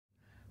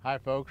Hi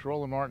folks,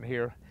 Roland Martin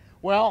here.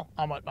 Well,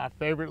 I'm at my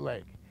favorite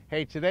lake.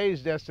 Hey,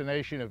 today's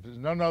destination is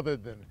none other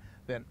than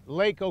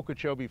Lake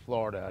Okeechobee,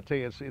 Florida. I tell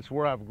you, it's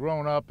where I've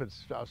grown up.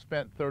 I've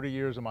spent 30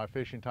 years of my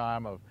fishing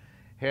time. I've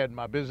had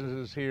my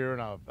businesses here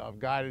and I've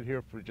guided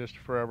here for just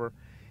forever.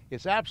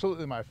 It's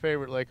absolutely my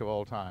favorite lake of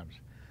all times.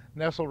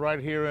 Nestled right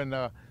here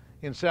in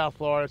South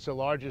Florida. It's the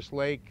largest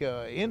lake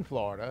in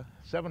Florida,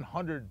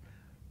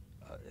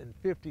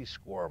 750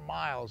 square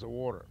miles of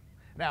water.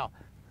 Now,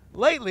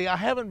 lately, I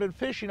haven't been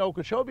fishing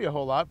Okeechobee a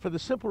whole lot for the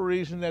simple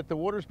reason that the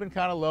water's been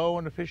kind of low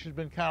and the fishing's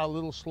been kind of a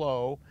little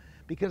slow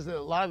because a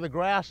lot of the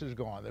grass is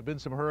gone. There have been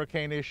some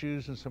hurricane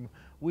issues and some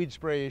weed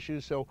spray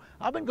issues, so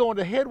I've been going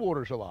to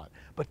headwaters a lot.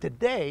 But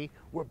today,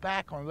 we're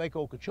back on Lake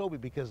Okeechobee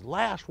because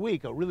last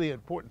week, a really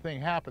important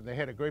thing happened. They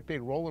had a great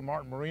big Roland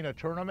Martin Marina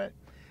tournament.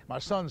 My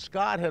son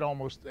Scott had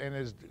almost, and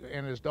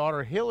his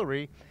daughter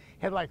Hillary,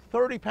 had like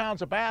 30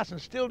 pounds of bass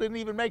and still didn't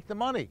even make the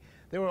money.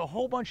 There were a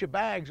whole bunch of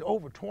bags,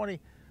 over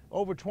 20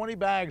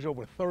 bags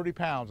over 30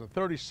 pounds, and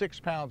 36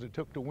 pounds it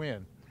took to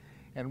win.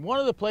 And one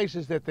of the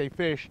places that they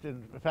fished,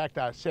 in fact,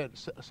 I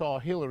saw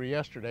Hillary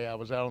yesterday. I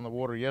was out on the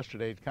water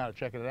yesterday kind of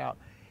checking it out.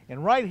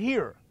 And right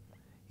here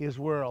is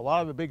where a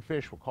lot of the big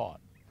fish were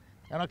caught.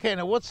 And okay,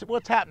 now what's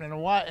happening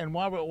and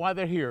why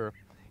they're here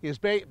is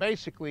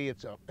basically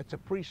it's a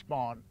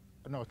pre-spawn,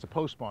 no, it's a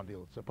post-spawn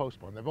deal. It's a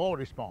post-spawn. They've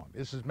already spawned.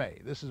 This is May.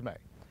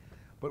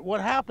 But what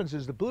happens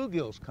is the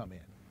bluegills come in.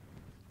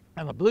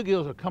 And the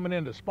bluegills are coming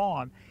in to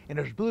spawn, and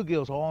there's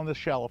bluegills all on this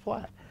shallow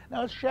flat.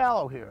 Now it's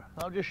shallow here.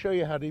 I'll just show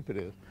you how deep it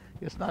is.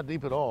 It's not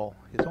deep at all.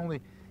 It's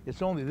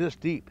only this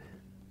deep.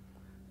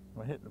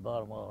 I'm hitting the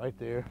bottom wall right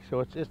there. So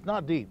it's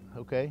not deep,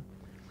 okay?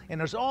 And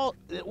there's all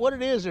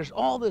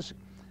this.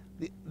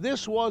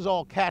 This was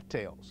all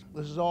cattails.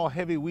 This is all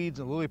heavy weeds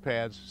and lily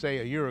pads, say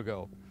a year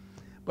ago.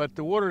 But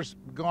the water's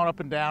gone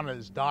up and down and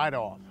it's died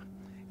off.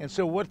 And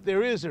so what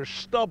there's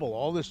stubble.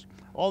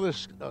 All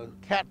this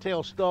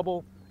cattail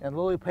stubble and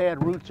lily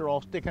pad roots are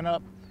all sticking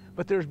up,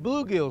 but there's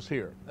bluegills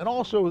here, and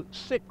also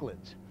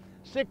cichlids.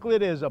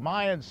 Cichlid is a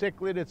Mayan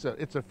cichlid.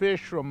 It's a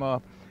fish from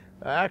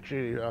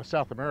actually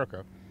South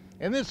America,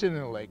 and this is in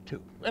the lake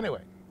too.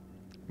 Anyway,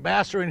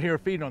 bass are in here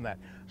feeding on that.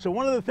 So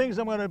one of the things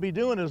I'm going to be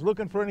doing is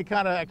looking for any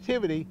kind of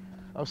activity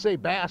of, say,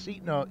 bass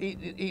eating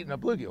a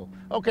bluegill.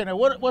 Okay, now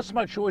what's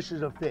my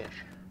choices of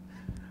fish?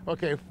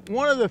 Okay,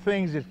 one of the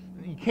things that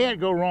you can't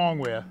go wrong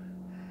with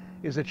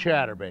is a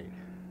chatterbait.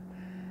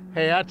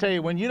 Hey, I tell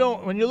you, when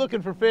you're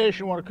looking for fish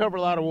and want to cover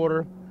a lot of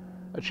water,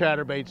 a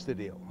chatterbait's the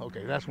deal.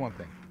 Okay, that's one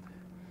thing.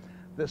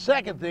 The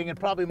second thing, and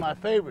probably my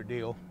favorite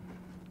deal,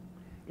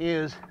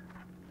 is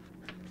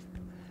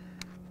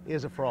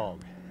a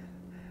frog.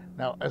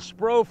 Now, a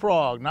spro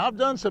frog. Now, I've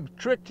done some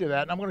trick to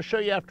that, and I'm going to show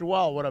you after a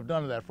while what I've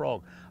done to that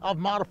frog. I've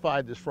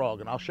modified this frog,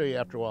 and I'll show you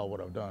after a while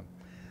what I've done.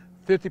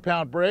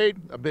 50-pound braid,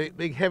 a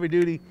big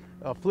heavy-duty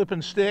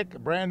flipping stick, a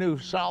brand new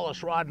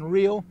Solace rod and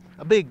reel,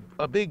 a big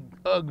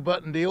Ugg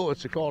button deal.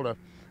 It's called a,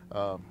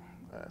 I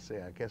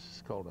guess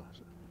it's called a,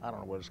 I don't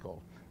know what it's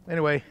called.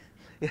 Anyway,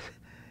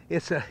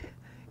 it's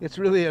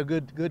really a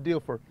good deal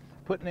for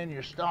putting in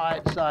your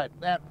side.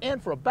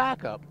 And for a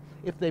backup,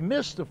 if they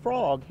miss the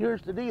frog,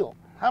 here's the deal.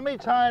 How many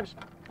times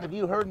have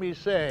you heard me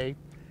say,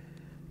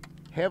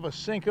 have a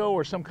Cinco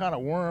or some kind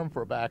of worm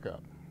for a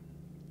backup?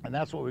 And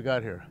that's what we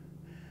got here.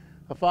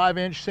 A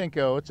 5-inch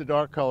Cinco, it's a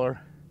dark color.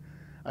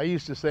 I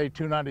used to say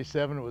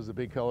 297 was the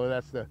big color.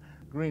 That's the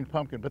green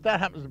pumpkin, but that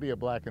happens to be a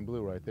black and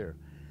blue right there.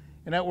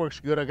 And that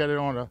works good. I got it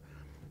on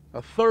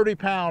a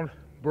 30-pound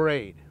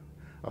braid.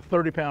 A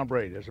 30-pound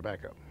braid as a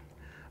backup.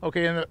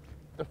 Okay, and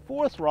the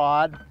fourth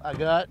rod I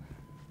got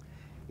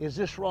is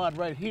this rod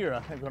right here. I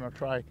think I'm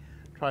gonna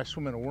try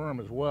swimming a worm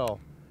as well.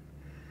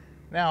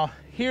 Now,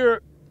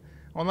 here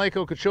on Lake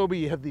Okeechobee,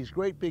 you have these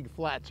great big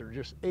flats that are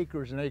just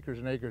acres and acres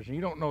and acres, and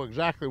you don't know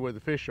exactly where the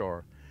fish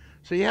are.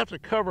 So you have to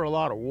cover a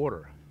lot of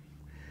water.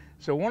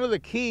 So one of the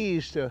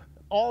keys to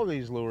all of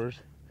these lures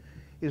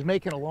is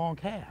making a long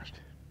cast.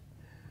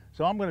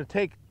 So I'm going to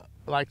take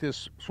like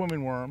this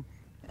swimming worm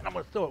and I'm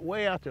going to throw it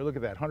way out there. Look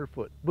at that, 100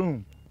 foot,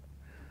 boom.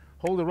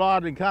 Hold the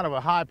rod in kind of a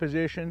high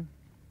position,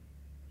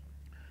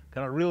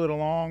 kind of reel it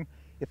along.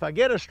 If I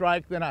get a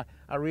strike, then I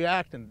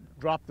react and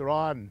drop the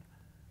rod and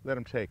let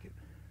him take it.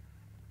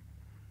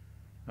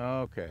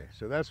 Okay,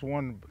 so that's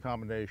one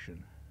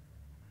combination.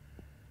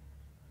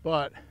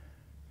 But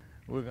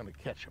we're going to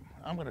catch them.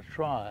 I'm going to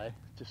try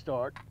to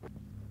start.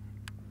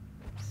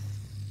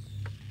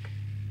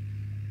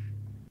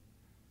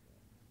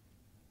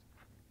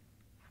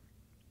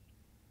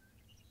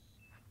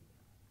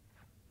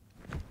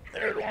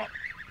 There's one.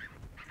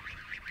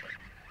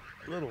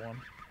 Little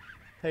one.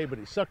 Hey, but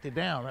he sucked it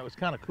down. That was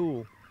kind of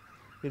cool.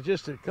 It's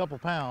just a couple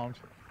pounds,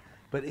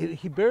 but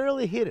he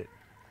barely hit it.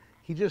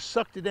 He just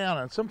sucked it down,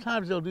 and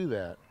sometimes they'll do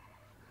that.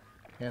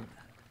 And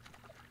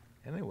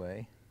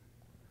anyway,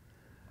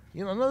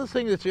 you know, another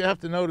thing that you have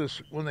to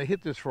notice when they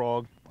hit this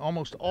frog,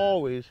 almost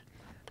always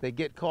they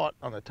get caught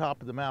on the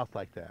top of the mouth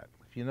like that.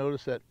 If you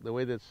notice that, the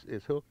way that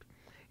it's hooked.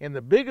 And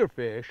the bigger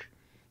fish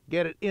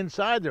get it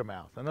inside their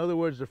mouth. In other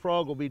words, the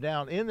frog will be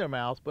down in their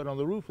mouth, but on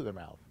the roof of their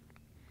mouth.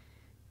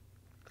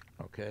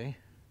 Okay.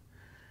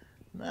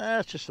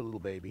 That's just a little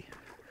baby.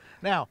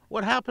 Now,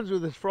 what happens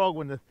with this frog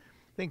when the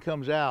thing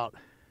comes out,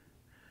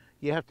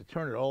 you have to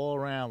turn it all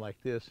around like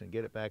this and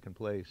get it back in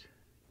place.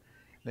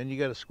 Then you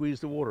got to squeeze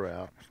the water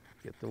out.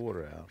 Get the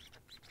water out.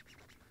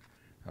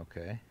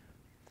 Okay.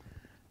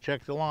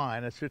 Check the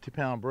line. That's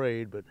 50-pound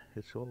braid, but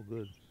it's all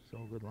good. It's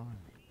all good line.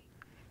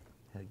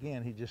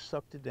 Again, he just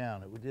sucked it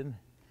down. He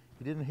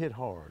didn't hit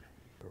hard,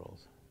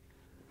 girls.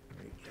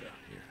 Let me get out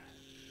here.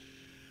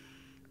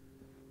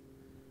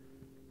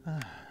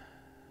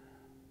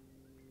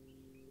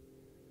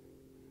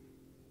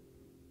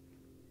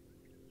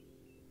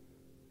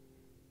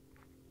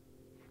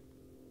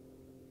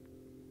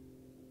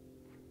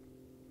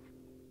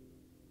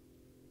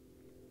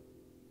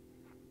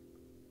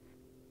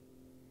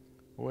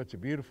 Well, it's a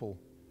beautiful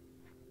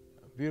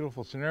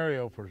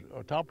scenario for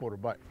a topwater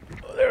bite.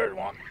 Oh, there's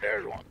one,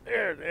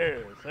 there it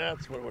is.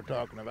 That's what we're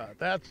talking about.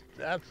 That's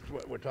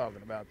what we're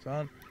talking about,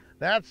 son.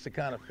 That's the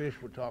kind of fish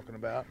we're talking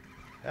about.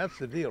 That's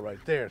the deal right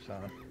there,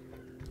 son.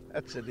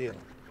 That's the deal.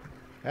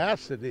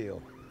 That's the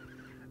deal.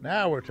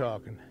 Now we're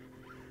talking.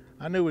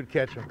 I knew we'd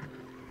catch him.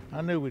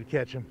 I knew we'd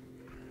catch him.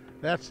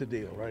 That's the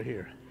deal right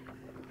here.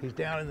 He's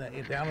down in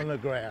the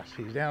grass.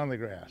 He's down in the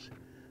grass.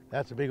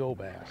 That's a big old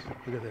bass.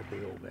 Look at that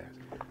big old bass.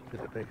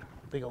 Look at that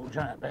big old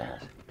giant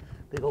bass.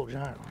 Big old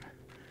giant one.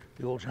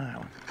 Big old giant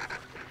one.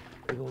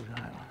 Big old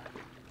giant one.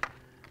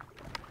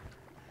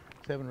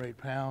 7 or 8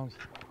 pounds.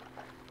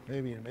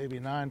 Maybe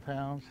 9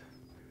 pounds.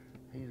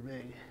 He's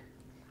big.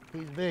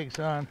 He's big,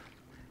 son.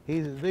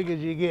 He's as big as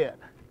you get.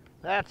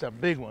 That's a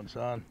big one,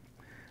 son.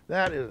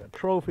 That is a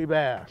trophy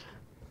bass.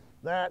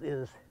 That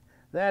is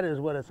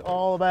what it's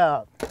all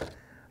about.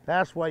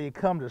 That's why you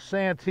come to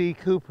Santee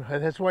Cooper.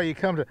 That's why you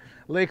come to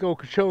Lake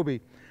Okeechobee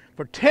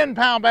for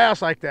 10-pound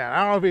bass like that.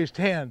 I don't know if he's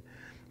 10,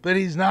 but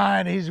he's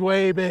 9. He's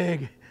way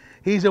big.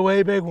 He's a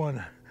way big one.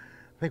 I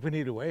think we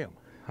need to weigh him,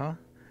 huh?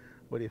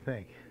 What do you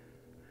think?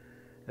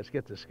 Let's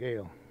get the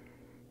scale.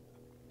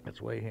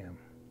 Let's weigh him.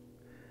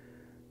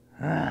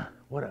 Ah,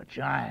 what a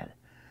giant.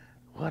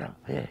 What a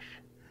fish.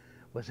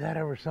 Was that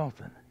ever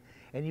something?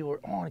 And you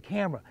were on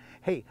camera.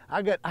 Hey,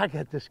 I got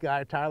this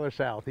guy, Tyler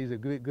South. He's a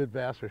good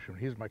bass fisherman.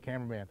 He's my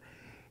cameraman.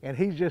 And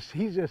he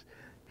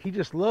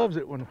just loves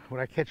it when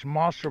I catch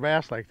monster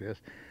bass like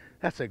this.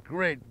 That's a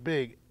great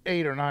big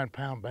 8 or 9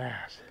 pound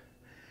bass.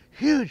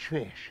 Huge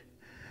fish.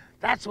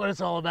 That's what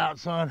it's all about,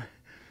 son.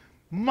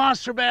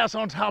 Monster bass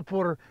on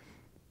topwater.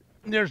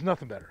 There's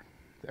nothing better.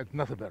 There's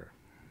nothing better.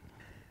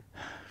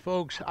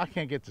 Folks, I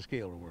can't get the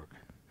scale to work.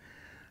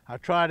 I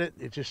tried it,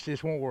 it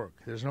just won't work.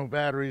 There's no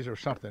batteries or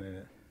something in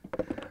it.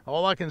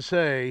 All I can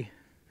say,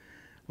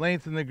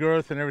 length and the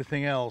girth and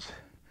everything else,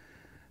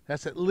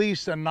 that's at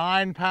least a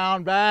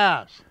 9-pound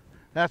bass.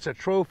 That's a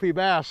trophy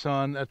bass,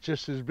 son. That's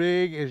just as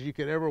big as you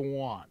could ever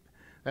want.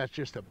 That's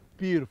just a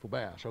beautiful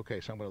bass.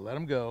 Okay, so I'm gonna let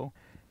him go.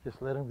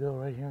 Just let him go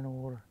right here in the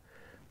water.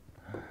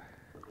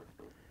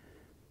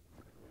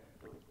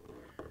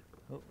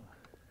 Oh,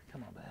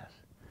 come on, bass.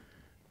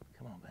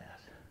 Come on, bass.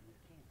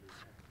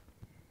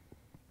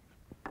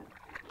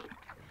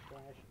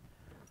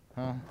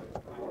 Huh?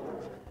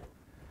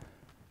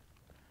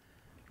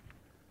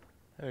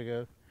 There he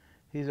goes.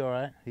 He's all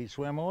right. He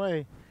swam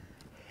away.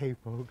 Hey,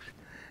 folks.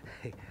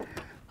 Hey,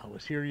 I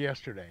was here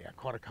yesterday. I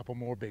caught a couple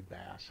more big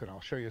bass, and I'll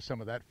show you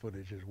some of that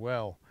footage as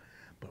well.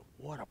 But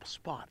what a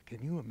spot.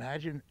 Can you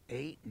imagine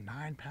 8 and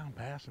 9 pound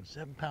bass and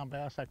 7 pound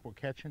bass like we're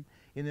catching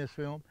in this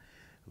film?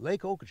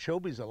 Lake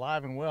Okeechobee's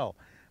alive and well.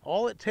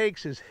 All it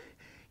takes is,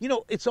 you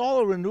know, it's all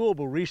a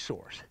renewable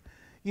resource.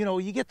 You know,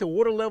 you get the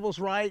water levels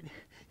right,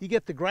 you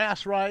get the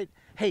grass right,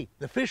 hey,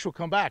 the fish will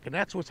come back, and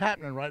that's what's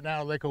happening right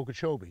now at Lake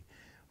Okeechobee.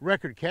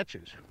 Record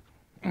catches.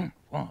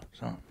 Fun,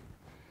 son.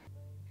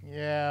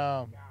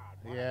 Yeah,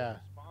 yeah.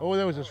 Oh,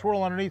 there was a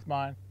swirl underneath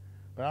mine,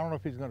 but I don't know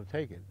if he's going to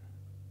take it.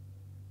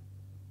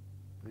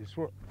 He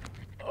swirl.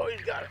 Oh,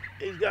 he's got it.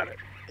 He's got it.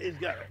 He's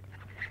got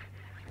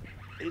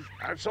it.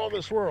 I saw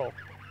the swirl.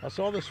 I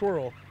saw the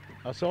swirl.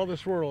 I saw the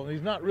swirl, and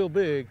he's not real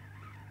big.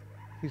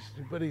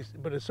 But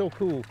it's so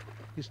cool.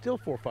 He's still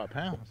 4 or 5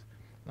 pounds.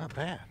 Not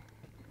bad.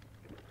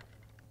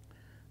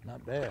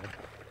 Not bad.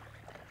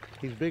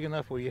 He's big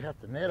enough where you have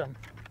to net him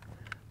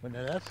when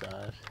they're that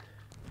size.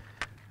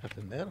 Have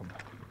to net him.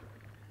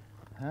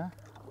 Huh?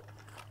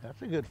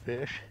 That's a good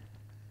fish.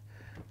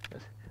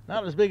 It's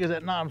not as big as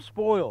that. I'm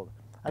spoiled.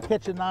 I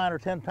catch a 9 or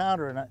 10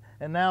 pounder,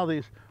 and now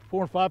these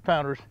 4 and 5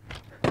 pounders.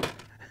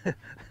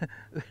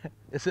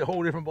 It's a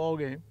whole different ball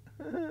game.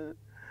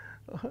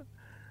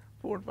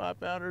 4 and 5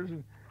 pounders,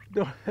 and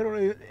they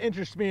don't even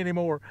interest me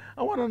anymore.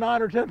 I want a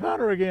 9 or 10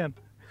 pounder again.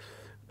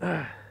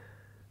 That's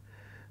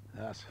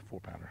a 4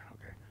 pounder.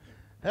 Okay,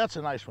 that's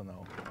a nice one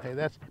though. Hey,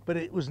 but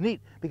it was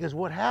neat because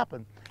what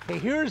happened? Hey,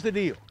 here's the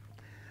deal.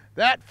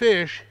 That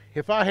fish,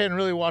 if I hadn't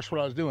really watched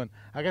what I was doing,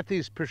 I got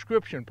these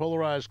prescription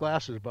polarized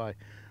glasses by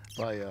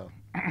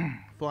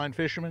Flying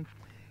Fisherman,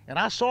 and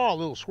I saw a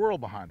little swirl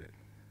behind it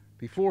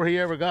before he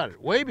ever got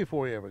it, way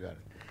before he ever got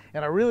it.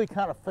 And I really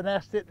kind of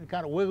finessed it and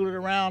kind of wiggled it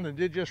around and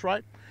did just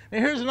right. Now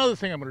here's another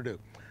thing I'm going to do.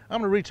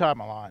 I'm going to retie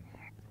my line.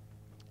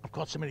 I've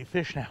caught so many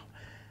fish now.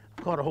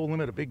 I've caught a whole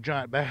limit of big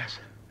giant bass.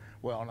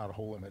 Well, not a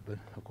whole limit, but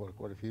I've caught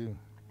quite a few.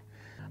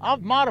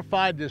 I've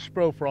modified this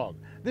Spro frog.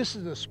 This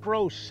is the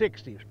Spro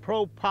 60,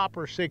 Pro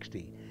Popper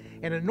 60.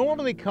 And it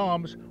normally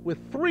comes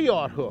with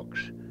 3/0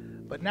 hooks.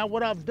 But now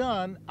what I've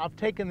done, I've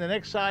taken the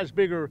next size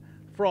bigger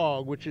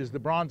frog, which is the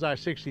Bronzeye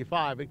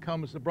 65. The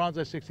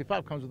Bronzeye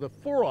 65 comes with a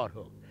 4/0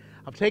 hook.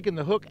 I've taken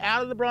the hook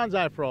out of the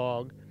Bronzeye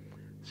frog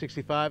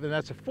 65, and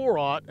that's a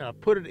 4/0, and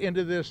I've put it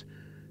into this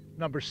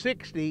number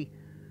 60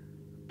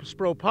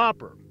 Spro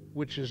Popper,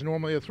 which is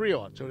normally a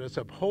 3/0. So it's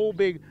a whole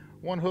big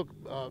one hook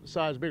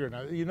size bigger.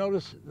 Now you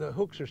notice the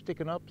hooks are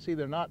sticking up. See,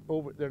 they're not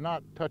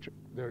touching.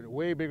 They're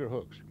way bigger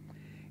hooks,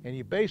 and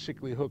you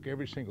basically hook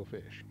every single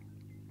fish.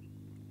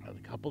 Now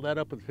couple that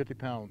up with a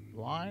 50-pound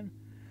line.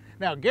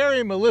 Now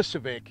Gary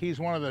Milicevic, he's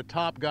one of the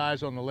top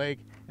guys on the lake.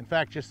 In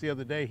fact, just the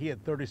other day he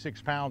had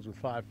 36 pounds with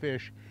 5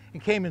 fish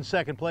and came in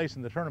second place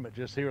in the tournament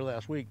just here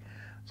last week.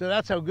 So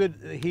that's how good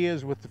he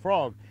is with the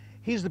frog.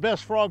 He's the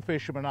best frog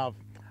fisherman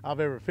I've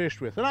ever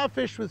fished with. And I've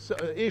fished with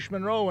Ish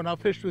Monroe, and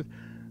I've fished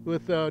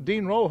with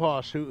Dean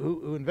Rojas,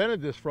 who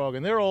invented this frog,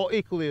 and they're all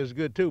equally as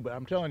good too. But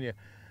I'm telling you,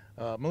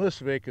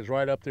 Milicevic is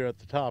right up there at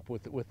the top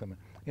with them,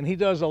 and he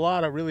does a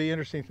lot of really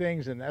interesting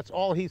things. And that's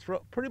all he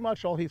pretty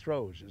much all he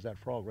throws is that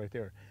frog right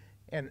there.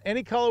 And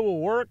any color will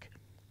work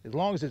as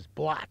long as it's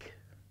black.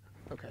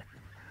 Okay.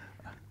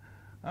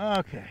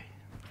 Okay.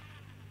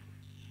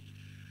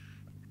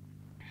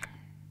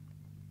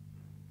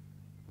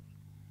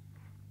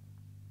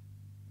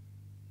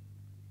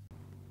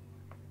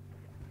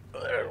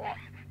 There's one.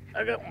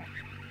 I got one.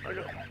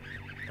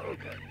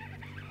 Okay.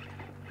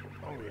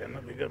 Oh yeah,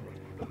 another good one.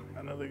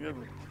 Another good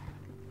one.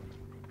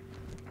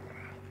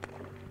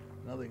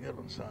 Another good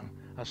one, son.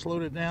 I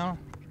slowed it down.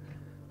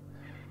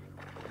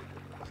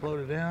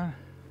 Slowed it down.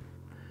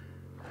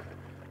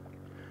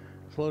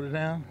 Slowed it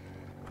down.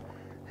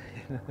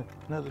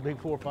 Another big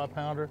 4 or 5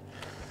 pounder.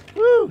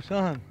 Woo,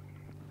 son.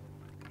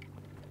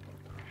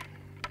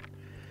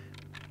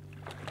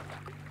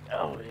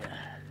 Oh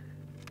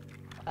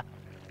yeah.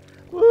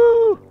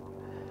 Woo!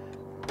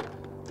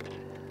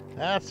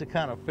 That's the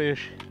kind of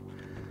fish.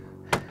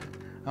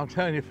 I'm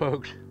telling you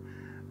folks,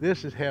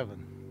 this is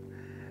heaven.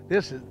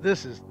 This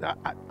is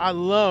I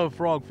love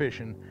frog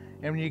fishing.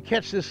 And when you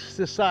catch this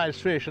size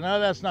fish, and I know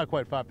that's not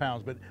quite 5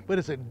 pounds, but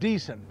it's a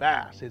decent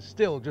bass. It's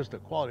still just a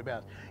quality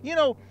bass. You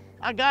know,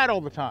 I guide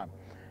all the time.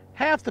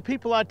 Half the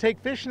people I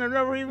take fishing have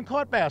never even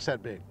caught bass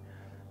that big.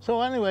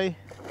 So anyway,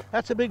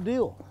 that's a big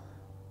deal.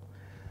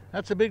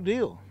 That's a big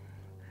deal.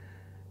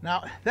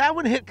 Now, that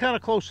one hit kind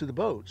of close to the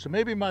boat, so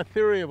maybe my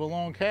theory of a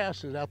long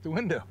cast is out the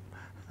window.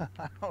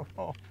 I don't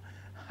know.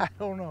 I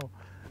don't know.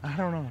 I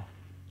don't know.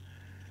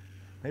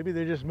 Maybe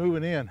they're just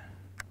moving in.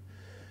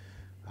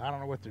 I don't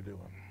know what they're doing.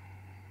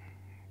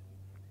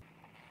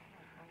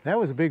 That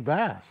was a big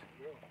bass.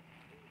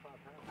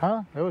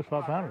 Huh? That was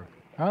 5 pounder.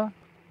 Huh?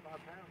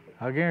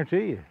 I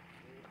guarantee you.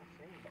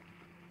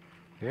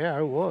 Yeah,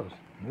 it was.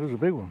 It was a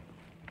big one.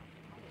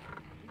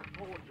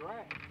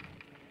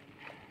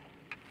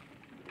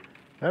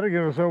 That'll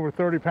give us over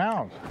 30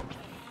 pounds.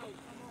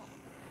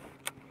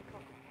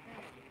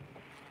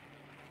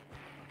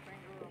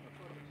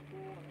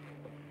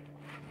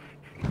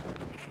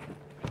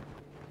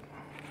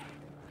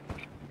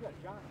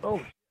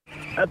 Oh,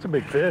 that's a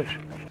big fish.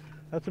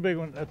 That's a big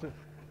one.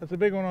 That's a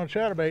big one on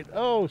chatterbait.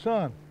 Oh,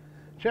 son,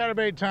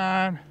 chatterbait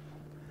time.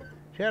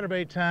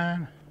 Chatterbait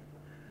time.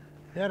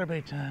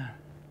 Chatterbait time.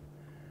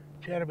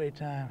 Chatterbait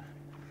time.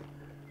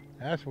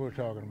 That's what we're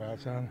talking about,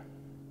 son.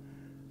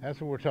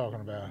 That's what we're talking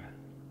about.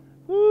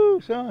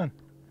 Woo, son.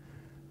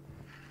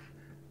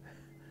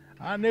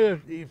 I knew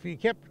if you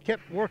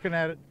kept working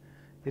at it,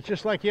 it's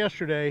just like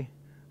yesterday.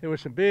 There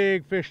was some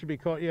big fish to be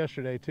caught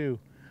yesterday too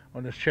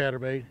on this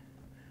chatterbait.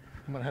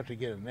 I'm gonna have to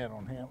get a net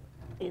on him.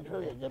 He's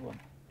really a good one.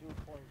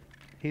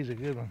 He's a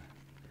good one.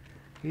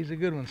 He's a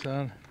good one,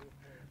 son.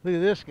 Look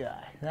at this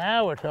guy.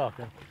 Now we're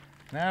talking.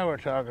 Now we're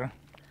talking.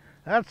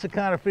 That's the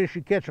kind of fish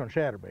you catch on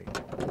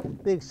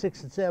chatterbait. Big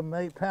 6 and 7,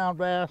 8 pound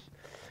bass.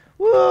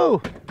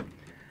 Woo!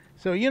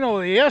 So you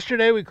know,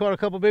 yesterday we caught a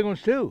couple big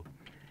ones too.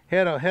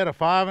 Had a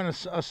 5 and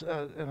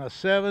a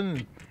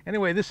 7.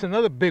 Anyway, this is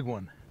another big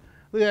one.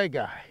 Look at that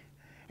guy.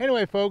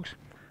 Anyway, folks,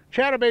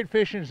 chatterbait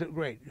fishing is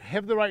great.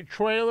 Have the right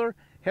trailer.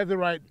 Have the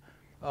right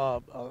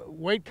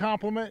weight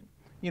complement.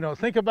 You know,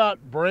 think about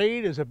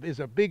braid is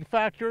a big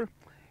factor,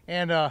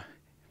 and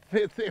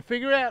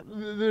figure out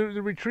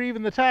the retrieve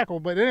and the tackle.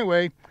 But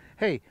anyway,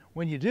 hey,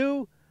 when you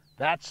do,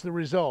 that's the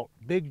result.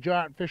 Big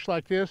giant fish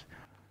like this.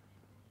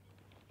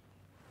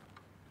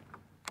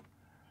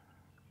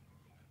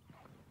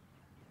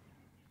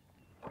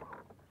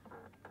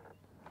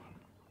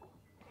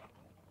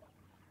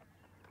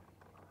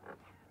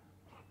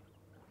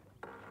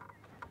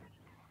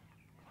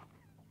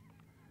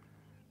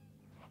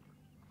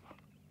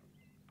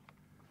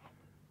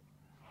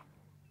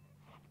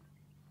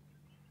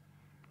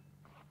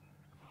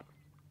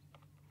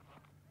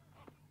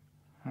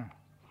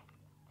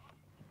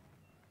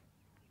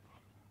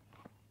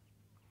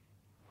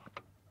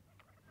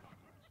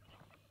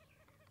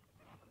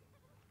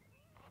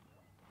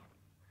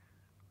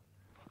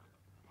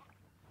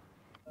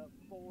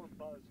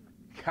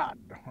 God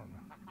darn.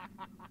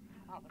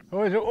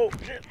 Oh, is it? Oh,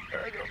 shit.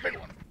 There's a big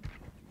one.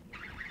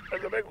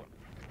 There's a big one.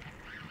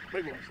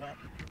 Big one, son.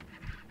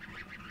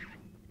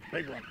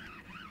 Big one.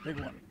 Big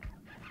one.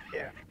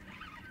 Yeah.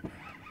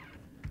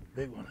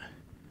 Big one.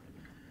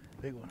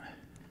 Big one.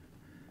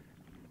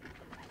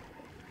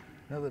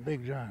 Another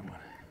big giant one.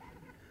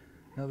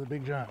 Another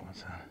big giant one,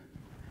 son.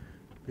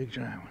 Big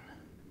giant one.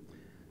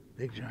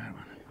 Big giant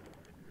one.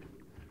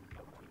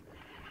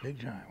 Big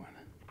giant one.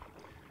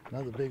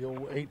 Another big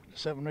old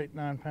 7, 8,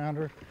 9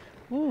 pounder.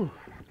 Woo!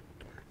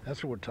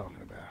 That's what we're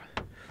talking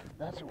about.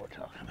 That's what we're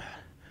talking about.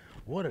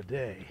 What a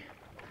day.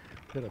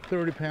 Got a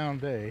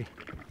 30-pound day.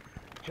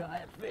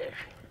 Giant fish.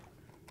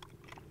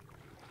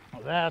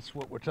 Well, that's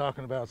what we're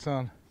talking about,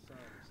 son.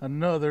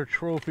 Another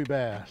trophy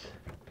bass.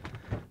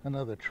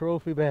 Another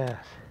trophy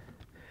bass.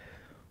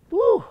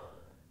 Woo!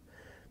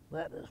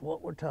 That is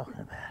what we're talking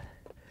about.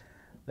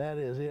 That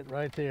is it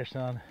right there,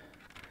 son.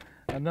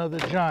 Another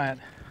giant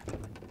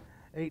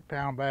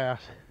 8-pound bass.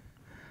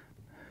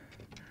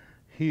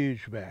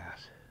 Huge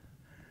bass.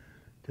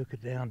 Took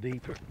it down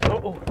deeper.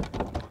 Oh!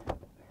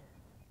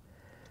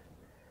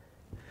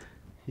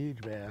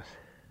 Huge bass.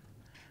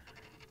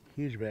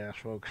 Huge bass,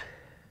 folks.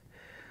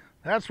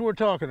 That's what we're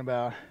talking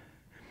about.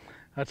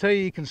 I tell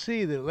you, you can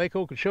see that Lake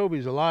Okeechobee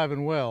is alive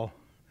and well.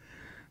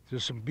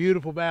 There's some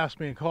beautiful bass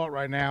being caught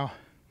right now.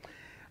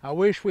 I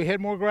wish we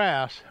had more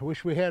grass. I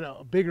wish we had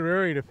a bigger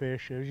area to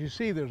fish. As you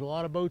see, there's a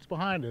lot of boats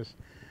behind us.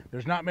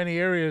 There's not many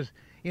areas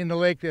in the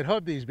lake that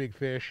hub these big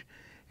fish,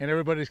 and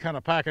everybody's kind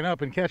of packing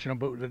up and catching them.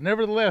 But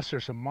nevertheless,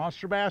 there's some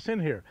monster bass in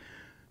here.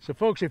 So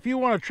folks, if you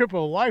want a trip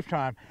of a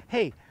lifetime,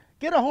 hey,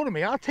 get a hold of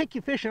me. I'll take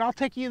you fishing. I'll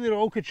take you to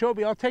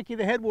Okeechobee. I'll take you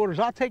to Headwaters.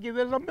 I'll take you.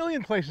 There's a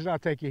million places I'll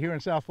take you here in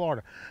South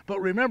Florida.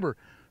 But remember,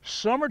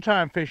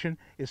 summertime fishing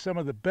is some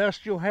of the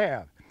best you'll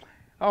have.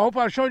 I hope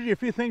I showed you a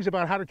few things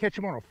about how to catch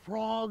them on a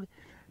frog,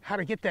 how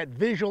to get that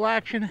visual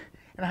action,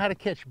 and how to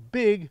catch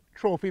big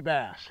trophy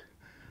bass.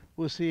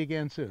 We'll see you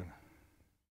again soon.